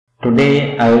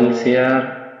Today I will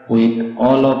share with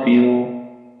all of you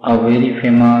a very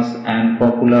famous and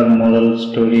popular moral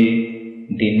story.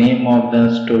 The name of the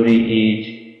story is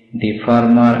The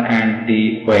Farmer and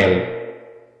the Well.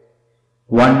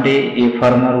 One day a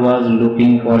farmer was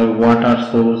looking for a water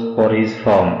source for his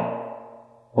farm.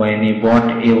 When he bought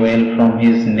a well from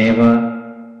his neighbor,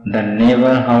 the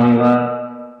neighbor, however,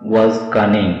 was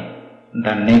cunning.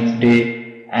 The next day,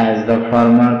 as the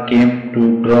farmer came to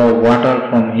draw water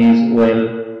from his well,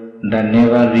 the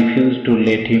neighbor refused to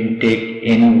let him take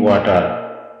any water.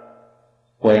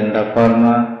 When the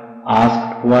farmer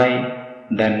asked why,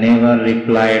 the neighbor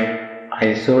replied,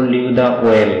 "I sold you the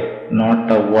well, not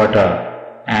the water,"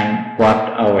 and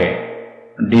walked away.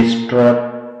 Distraught,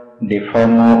 the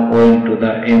farmer went to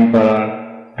the emperor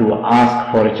to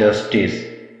ask for justice.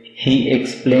 He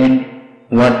explained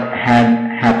what had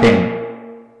happened.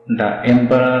 The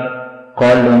emperor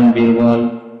called on Birbal,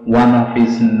 one of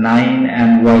his 9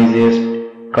 and wisest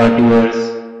courtiers.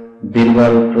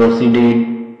 Birbal proceeded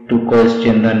to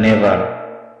question the neighbor.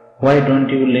 "Why don't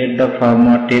you let the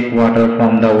farmer take water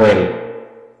from the well?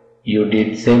 You did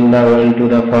sell the well to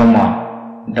the farmer."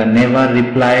 The neighbor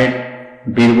replied,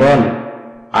 "Birbal,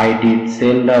 I did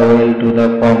sell the well to the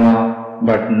farmer,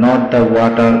 but not the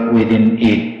water within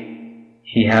it.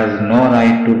 He has no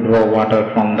right to draw water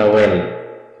from the well."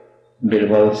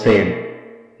 Birbal said,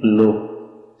 "Look,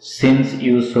 since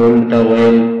you sold the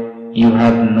well, you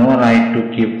have no right to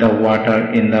keep the water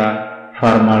in the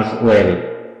farmer's well.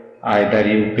 Either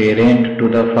you pay rent to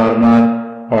the farmer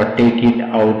or take it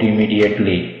out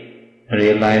immediately."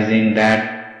 Realizing that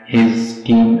his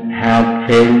scheme had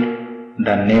failed,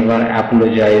 the neighbor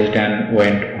apologized and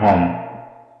went home.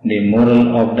 The moral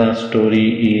of the story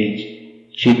is,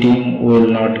 cheating will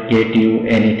not get you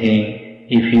anything.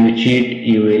 If you cheat,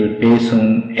 you will pay soon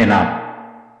enough.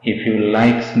 If you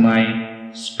like my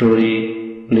story,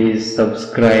 please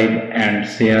subscribe and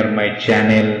share my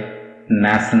channel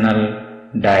National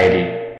Diary.